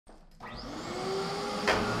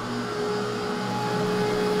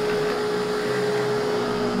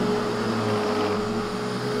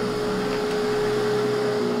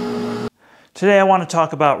Today I want to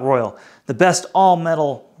talk about Royal, the best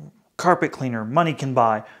all-metal carpet cleaner money can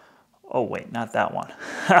buy. Oh wait, not that one.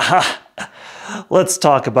 Let's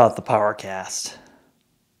talk about the PowerCast.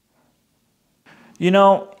 You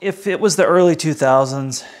know, if it was the early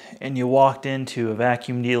 2000s and you walked into a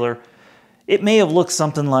vacuum dealer, it may have looked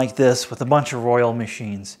something like this with a bunch of Royal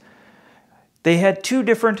machines. They had two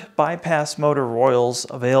different bypass motor Royals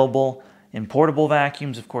available in portable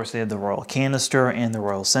vacuums. Of course, they had the Royal Canister and the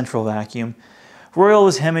Royal Central Vacuum. Royal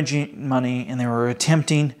was hemorrhaging money and they were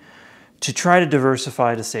attempting to try to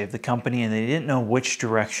diversify to save the company, and they didn't know which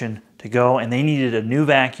direction to go, and they needed a new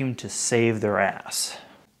vacuum to save their ass.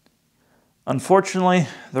 Unfortunately,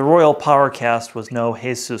 the Royal PowerCast was no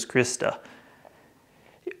Jesus Christa.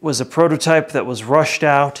 It was a prototype that was rushed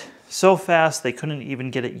out so fast they couldn't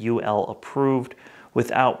even get it UL approved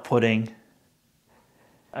without putting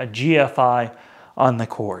a GFI on the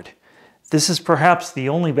cord. This is perhaps the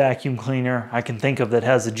only vacuum cleaner I can think of that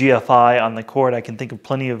has a GFI on the cord. I can think of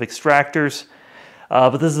plenty of extractors,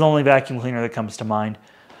 but this is the only vacuum cleaner that comes to mind,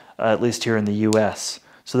 at least here in the US.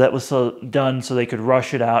 So that was done so they could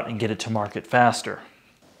rush it out and get it to market faster.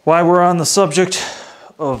 While we're on the subject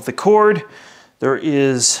of the cord, there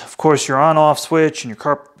is, of course, your on-off switch and your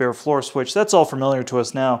carpet bare floor switch. That's all familiar to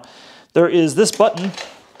us now. There is this button,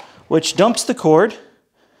 which dumps the cord,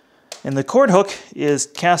 and the cord hook is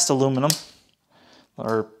cast aluminum,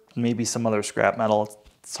 or maybe some other scrap metal.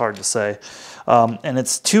 It's hard to say. And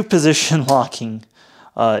it's two-position locking.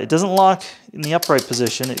 It doesn't lock in the upright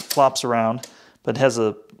position. It flops around, but it has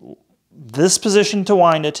this position to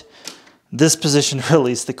wind it, this position to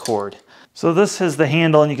release the cord. So this is the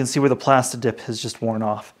handle, and you can see where the plastic dip has just worn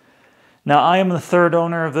off. Now, I am the third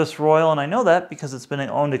owner of this Royal, and I know that because it's been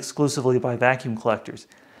owned exclusively by vacuum collectors.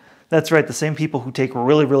 That's right, the same people who take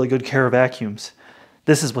really, really good care of vacuums.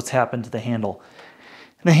 This is what's happened to the handle.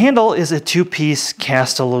 The handle is a two-piece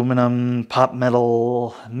cast aluminum, pop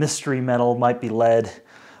metal, mystery metal, might be lead,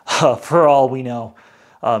 for all we know,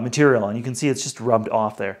 material. And you can see it's just rubbed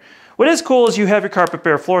off there. What is cool is you have your carpet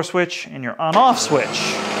bare floor switch and your on-off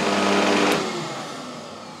switch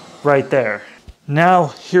right there.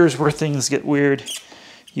 Now, here's where things get weird.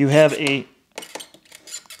 You have a...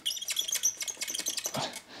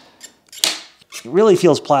 It really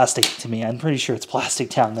feels plastic to me. I'm pretty sure it's plastic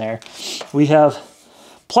down there. We have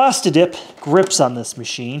Plastidip grips on this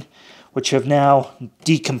machine, which have now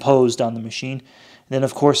decomposed on the machine. And then,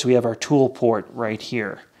 of course, we have our tool port right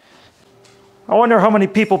here. I wonder how many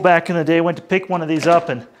people back in the day went to pick one of these up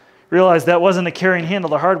and realized that wasn't a carrying handle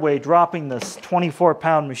the hard way, dropping this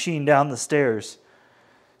 24-pound machine down the stairs.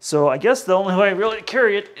 So I guess the only way really to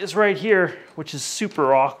carry it is right here, which is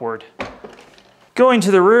super awkward. Going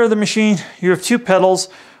to the rear of the machine, you have two pedals.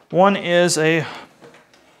 One is a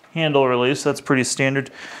handle release, that's pretty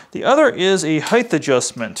standard. The other is a height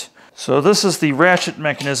adjustment. So this is the ratchet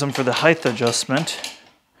mechanism for the height adjustment.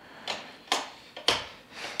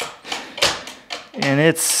 And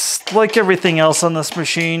it's like everything else on this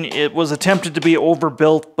machine. It was attempted to be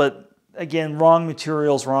overbuilt, but again, wrong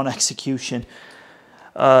materials, wrong execution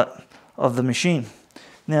of the machine.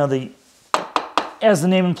 Now, as the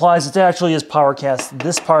name implies, it actually is PowerCast.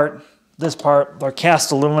 This part are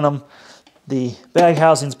cast aluminum. The bag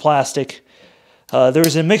housing's plastic.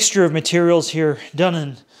 There's a mixture of materials here done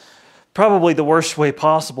in probably the worst way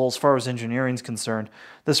possible as far as engineering's concerned.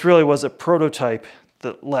 This really was a prototype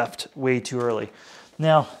that left way too early.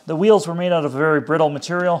 Now, the wheels were made out of a very brittle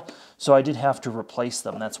material, so I did have to replace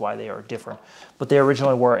them. That's why they are different. But they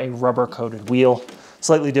originally were a rubber-coated wheel,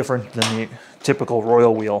 slightly different than the typical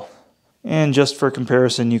Royal wheel. And just for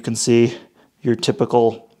comparison, you can see your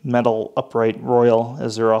typical metal upright Royal,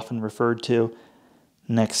 as they're often referred to,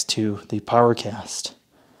 next to the PowerCast.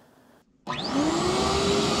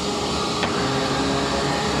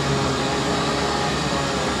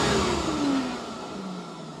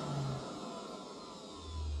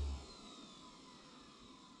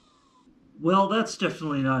 Well, that's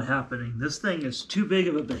definitely not happening. This thing is too big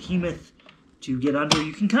of a behemoth to get under.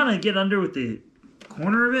 You can kind of get under with the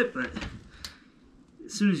corner of it, but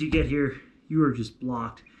as soon as you get here, you are just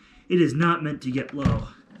blocked. It is not meant to get low.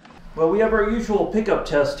 Well, we have our usual pickup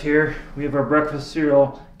test here. We have our breakfast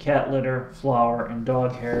cereal, cat litter, flour, and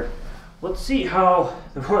dog hair. Let's see how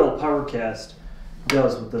the Royal PowerCast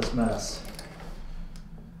does with this mess.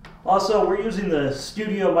 Also, we're using the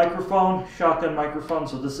studio microphone, shotgun microphone,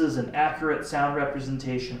 so this is an accurate sound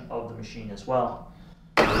representation of the machine as well.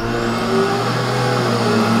 Look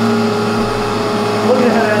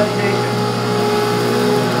at that agitation.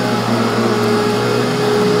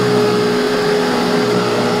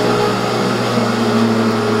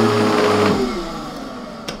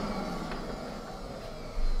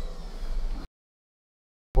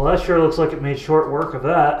 that sure looks like it made short work of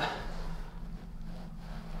that.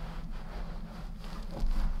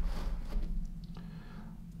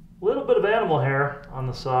 A little bit of animal hair on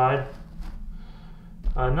the side.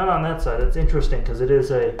 None on that side. That's interesting because it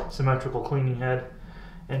is a symmetrical cleaning head,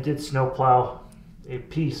 and did snowplow a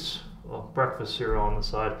piece of breakfast cereal on the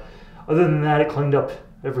side. Other than that, it cleaned up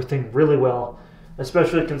everything really well,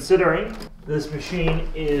 especially considering this machine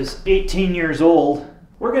is 18 years old.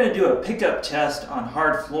 We're going to do a pickup test on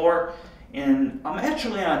hard floor, and I'm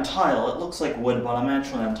actually on tile. It looks like wood, but I'm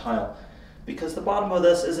actually on tile because the bottom of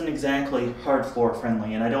this isn't exactly hard floor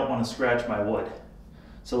friendly, and I don't want to scratch my wood.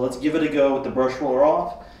 So let's give it a go with the brush roller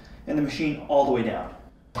off and the machine all the way down.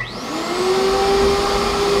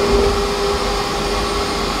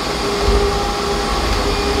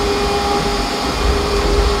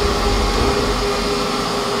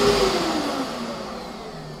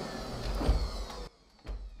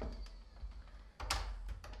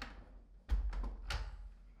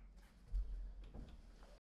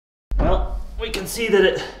 Well, we can see that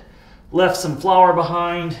it left some flour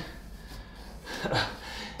behind.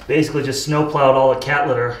 Basically just snowplowed all the cat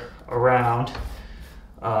litter around.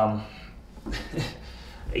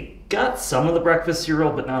 It got some of the breakfast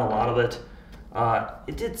cereal, but not a lot of it.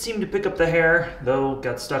 It did seem to pick up the hair, though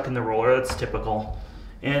got stuck in the roller. That's typical.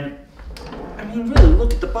 And I mean, really,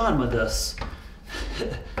 look at the bottom of this.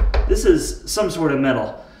 This is some sort of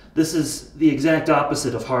metal. This is the exact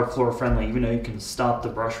opposite of hard floor friendly, even though you can stop the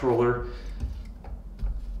brush roller.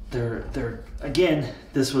 Again,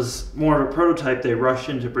 this was more of a prototype. They rushed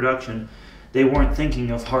into production. They weren't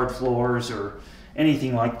thinking of hard floors or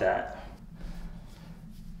anything like that.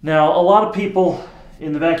 Now, a lot of people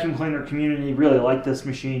in the vacuum cleaner community really like this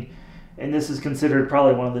machine, and this is considered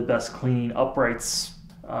probably one of the best cleaning uprights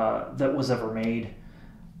that was ever made.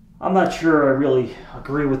 I'm not sure I really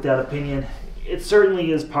agree with that opinion. It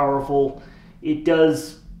certainly is powerful. It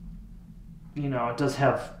does, it does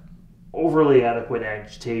have overly adequate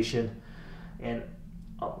agitation and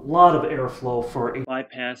a lot of airflow for a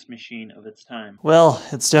bypass machine of its time. Well,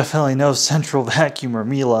 it's definitely no central vacuum or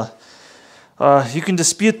Miele. You can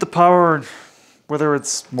dispute the power, whether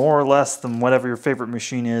it's more or less than whatever your favorite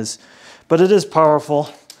machine is, but it is powerful,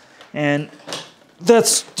 and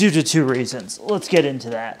that's due to two reasons. Let's get into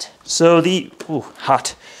that. So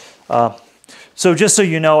hot. So just so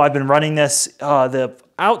you know, I've been running this. The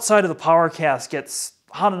outside of the PowerCast gets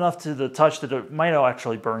hot enough to the touch that it might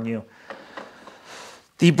actually burn you.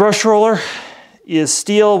 The brush roller is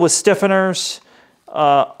steel with stiffeners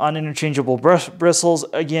on interchangeable bristles.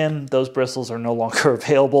 Again, those bristles are no longer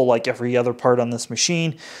available like every other part on this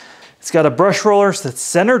machine. It's got a brush roller that's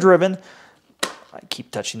center driven. I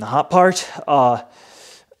keep touching the hot part.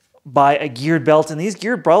 By a geared belt, and these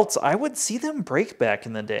geared belts, I would see them break back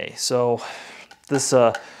in the day. So this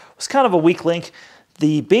was kind of a weak link.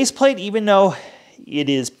 The base plate, even though it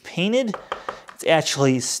is painted, it's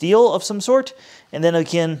actually steel of some sort. And then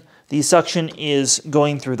again, the suction is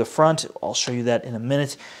going through the front. I'll show you that in a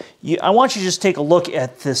minute. I want you to just take a look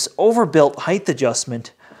at this overbuilt height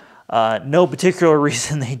adjustment. No particular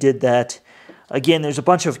reason they did that. Again, there's a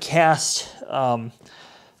bunch of cast,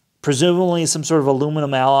 presumably some sort of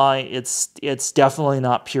aluminum alloy. It's definitely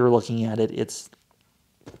not pure looking at it. It's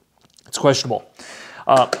questionable.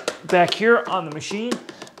 Back here on the machine,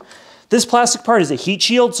 this plastic part is a heat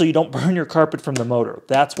shield so you don't burn your carpet from the motor.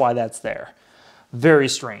 That's why that's there. Very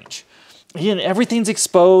strange. Again, everything's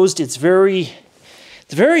exposed. It's very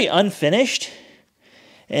unfinished.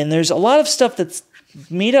 And there's a lot of stuff that's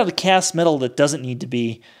made out of cast metal that doesn't need to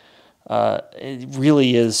be. It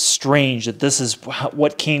really is strange that this is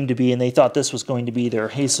what came to be, and they thought this was going to be their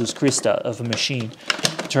Jesus Christa of a machine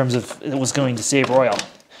in terms of it was going to save oil.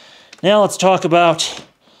 Now let's talk about,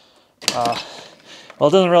 well,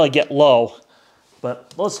 it doesn't really get low,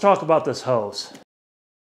 but let's talk about this hose.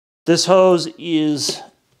 This hose is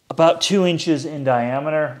about 2 inches in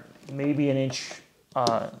diameter, maybe 1 inch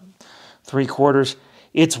 3/4.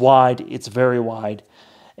 It's wide, it's very wide,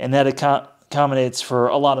 and that accommodates for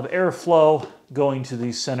a lot of airflow going to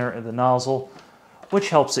the center of the nozzle, which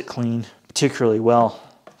helps it clean particularly well.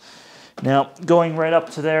 Now, going right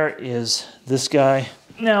up to there is this guy.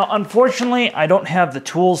 Now, unfortunately, I don't have the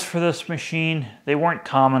tools for this machine. They weren't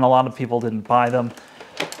common. A lot of people didn't buy them.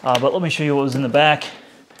 But let me show you what was in the back.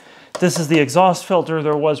 This is the exhaust filter.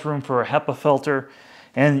 There was room for a HEPA filter,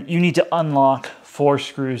 and you need to unlock 4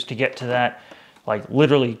 screws to get to that. Like,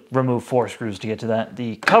 literally remove 4 screws to get to that.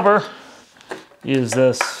 The cover is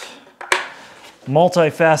this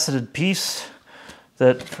multifaceted piece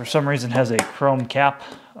that for some reason has a chrome cap,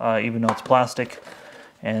 even though it's plastic.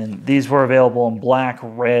 And these were available in black,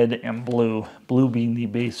 red, and blue. Blue being the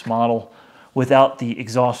base model without the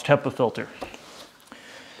exhaust HEPA filter.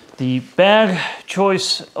 The bag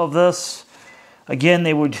choice of this, again,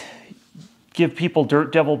 they would give people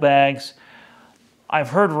Dirt Devil bags. I've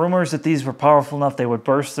heard rumors that these were powerful enough they would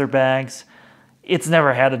burst their bags. It's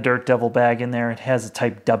never had a Dirt Devil bag in there. It has a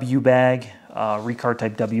Type W bag. Recard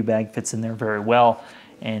Type W bag fits in there very well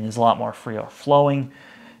and is a lot more free flowing.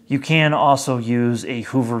 You can also use a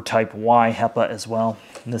Hoover Type Y HEPA as well.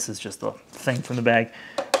 And this is just the thing from the bag.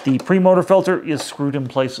 The pre-motor filter is screwed in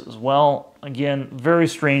place as well. Again, very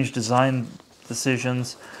strange design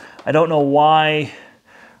decisions. I don't know why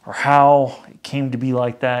or how it came to be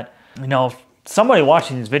like that. You know, if somebody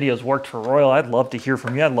watching these videos worked for Royal, I'd love to hear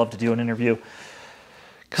from you. I'd love to do an interview.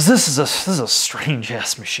 Because this is a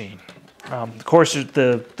strange-ass machine. Of course,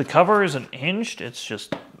 the cover isn't hinged. It's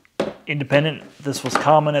just independent. This was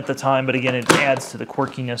common at the time, but again, it adds to the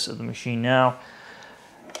quirkiness of the machine now.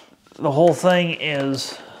 The whole thing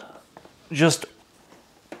is just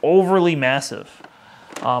overly massive.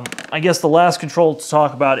 I guess the last control to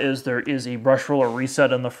talk about is there is a brush roller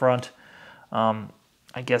reset in the front.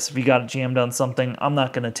 I guess if you got it jammed on something, I'm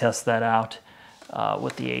not going to test that out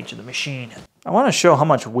with the age of the machine. I want to show how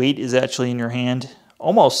much weight is actually in your hand.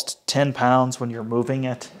 Almost 10 pounds when you're moving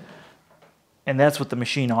it. And that's with the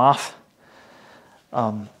machine off.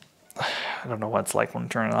 I don't know what it's like when I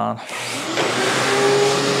turn it on.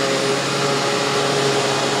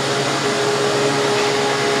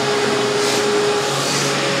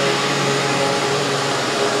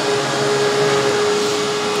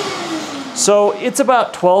 So it's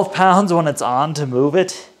about 12 pounds when it's on to move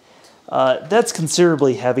it. That's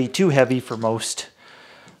considerably heavy, too heavy for most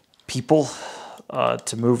people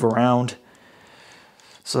to move around.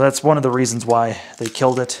 So that's one of the reasons why they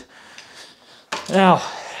killed it. Now,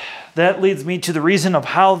 that leads me to the reason of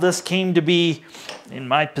how this came to be in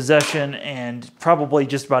my possession and probably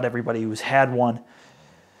just about everybody who's had one.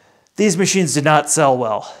 These machines did not sell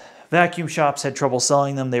well. Vacuum shops had trouble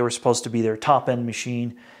selling them. They were supposed to be their top-end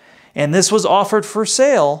machine. And this was offered for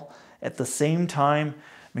sale at the same time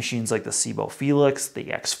machines like the Cibo Felix, the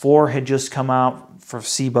X4 had just come out for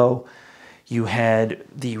Cibo. You had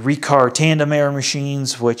the Recard Tandem Air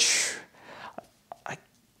machines, which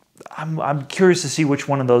I'm curious to see which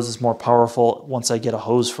one of those is more powerful once I get a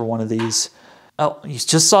hose for one of these. Oh, you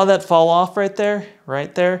just saw that fall off right there?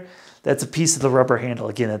 Right there? That's a piece of the rubber handle.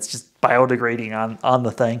 Again, it's just biodegrading on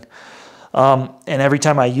the thing. And every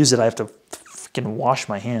time I use it, I have to freaking wash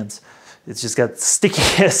my hands. It's just got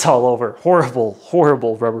stickiness all over. Horrible,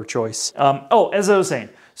 horrible rubber choice. Oh, as I was saying,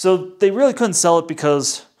 so they really couldn't sell it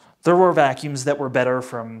because there were vacuums that were better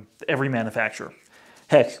from every manufacturer.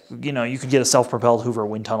 Heck, you know, you could get a self-propelled Hoover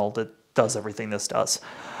wind tunnel that does everything this does.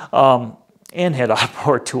 And had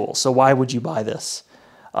outboard tools. So why would you buy this?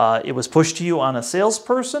 It was pushed to you on a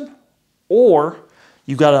salesperson or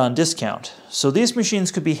you got it on discount. So these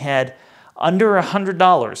machines could be had under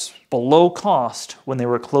 $100 below cost when they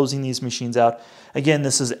were closing these machines out. Again,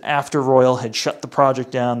 this is after Royal had shut the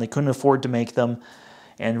project down. They couldn't afford to make them.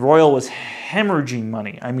 And Royal was hemorrhaging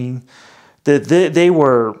money. I mean, they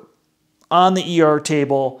were on the ER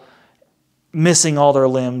table, missing all their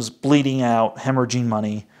limbs, bleeding out, hemorrhaging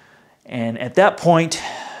money. And at that point,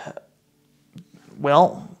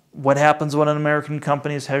 well, what happens when an American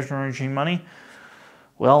company is hemorrhaging money?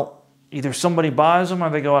 Well, either somebody buys them or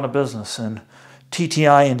they go out of business. And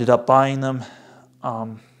TTI ended up buying them.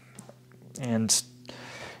 And,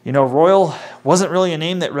 you know, Royal wasn't really a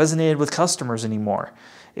name that resonated with customers anymore.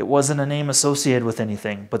 It wasn't a name associated with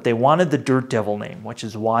anything. But they wanted the Dirt Devil name, which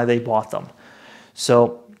is why they bought them.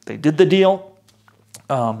 So they did the deal.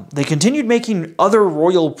 They continued making other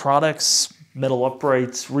Royal products, metal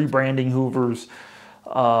uprights, rebranding Hoovers,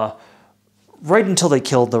 right until they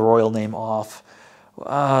killed the Royal name off.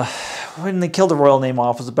 When they killed the Royal name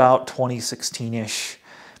off was about 2016-ish,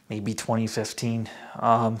 maybe 2015,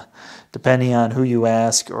 depending on who you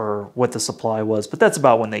ask or what the supply was. But that's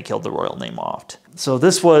about when they killed the Royal name off. So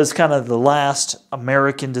this was kind of the last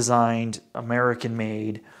American-designed,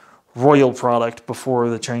 American-made Royal product before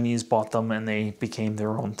the Chinese bought them and they became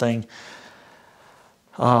their own thing.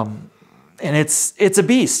 And it's a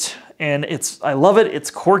beast. And I love it. It's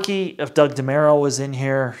quirky. If Doug DeMero was in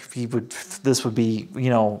here, this would be, you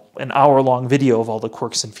know, an hour-long video of all the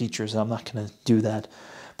quirks and features. I'm not going to do that.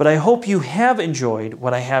 But I hope you have enjoyed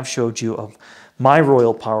what I have showed you of my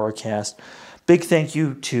Royal PowerCast. Big thank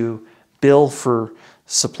you to Bill for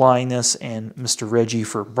supplying this and Mr. Reggie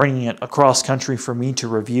for bringing it across country for me to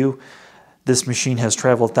review. This machine has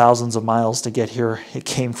traveled thousands of miles to get here. It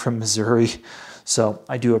came from Missouri, so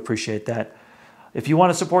I do appreciate that. If you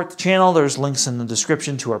want to support the channel, there's links in the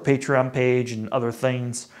description to our Patreon page and other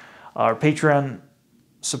things. Our Patreon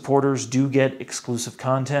supporters do get exclusive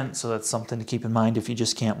content, so that's something to keep in mind if you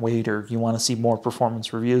just can't wait or you want to see more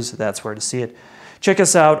performance reviews. That's where to see it. Check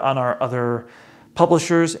us out on our other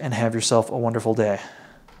publishers and have yourself a wonderful day.